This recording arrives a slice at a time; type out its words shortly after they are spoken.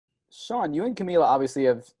Shawn, you and Camila obviously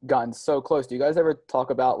have gotten so close. Do you guys ever talk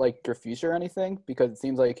about like your future or anything? Because it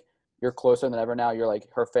seems like you're closer than ever now. You're like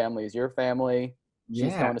her family is your family.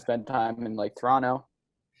 She's Yeah, coming to spend time in like Toronto.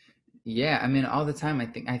 yeah. I mean, all the time. I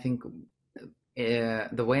think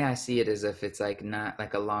the way I see it is if it's like not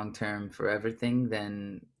like a long term forever thing,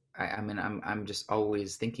 then I mean, I'm just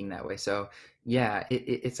always thinking that way. So yeah,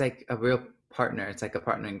 it's like a real partner. It's like a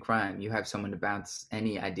partner in crime. You have someone to bounce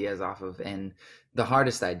any ideas off of, and the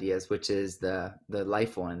hardest ideas, which is the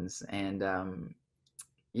life ones. And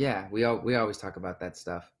yeah, we always talk about that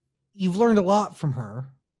stuff. You've learned a lot from her,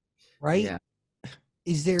 right? Yeah.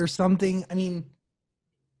 Is there something, I mean,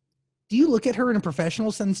 do you look at her in a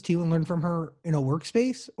professional sense too and learn from her in a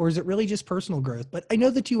workspace, or is it really just personal growth? But I know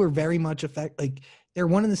the two are very much like they're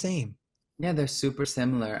one and the same. Yeah, they're super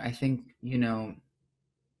similar. I think,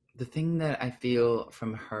 the thing that I feel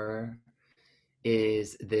from her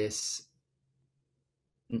is this.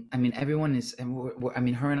 I mean, everyone is, and I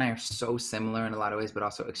mean, her and I are so similar in a lot of ways, but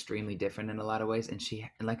also extremely different in a lot of ways. And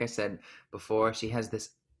like I said before, she has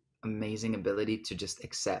this amazing ability to just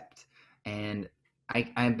accept. And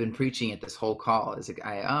I've been preaching it this whole call. Is like,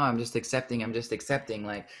 I'm just accepting. I'm just accepting.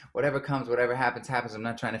 Like whatever comes, whatever happens, happens. I'm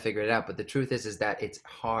not trying to figure it out. But the truth is that it's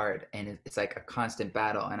hard and it's like a constant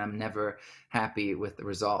battle. And I'm never happy with the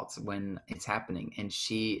results when it's happening. And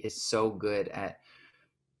she is so good at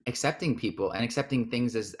accepting people and accepting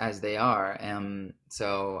things as they are.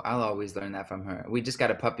 So I'll always learn that from her. We just got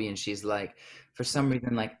a puppy and she's like, for some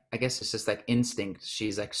reason, like I guess it's just like instinct.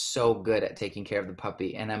 She's like so good at taking care of the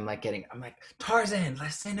puppy. And I'm like, Tarzan,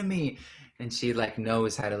 listen to me. And she like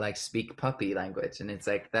knows how to like speak puppy language. And it's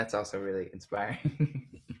like that's also really inspiring.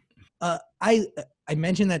 Uh, I I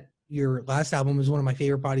mentioned that your last album is one of my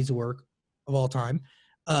favorite bodies of work of all time.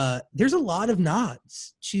 There's a lot of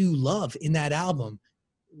nods to love in that album.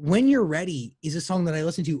 When You're Ready is a song that I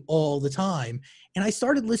listen to all the time. And I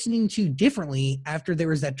started listening to differently after there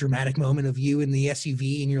was that dramatic moment of you in the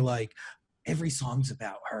SUV and you're like, every song's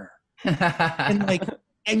about her. And like,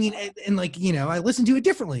 I mean, and like, I listen to it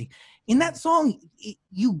differently. In that song,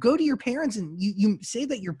 you go to your parents and you say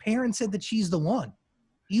that your parents said that she's the one.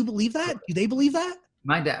 Do you believe that? Do they believe that?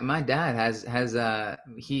 My dad has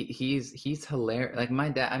he's hilarious. Like my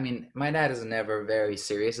dad, I mean, my dad is never very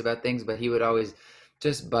serious about things, but he would always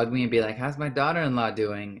just bug me and be like, "How's my daughter-in-law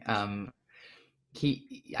doing?" I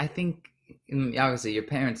think obviously your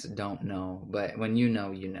parents don't know, but when you know,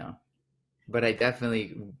 you know. But I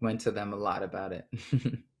definitely went to them a lot about it.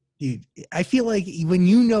 Dude, I feel like when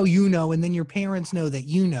you know, and then your parents know that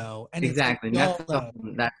you know, and it's like Exactly. we That's all the know.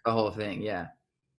 that's the whole thing. Yeah.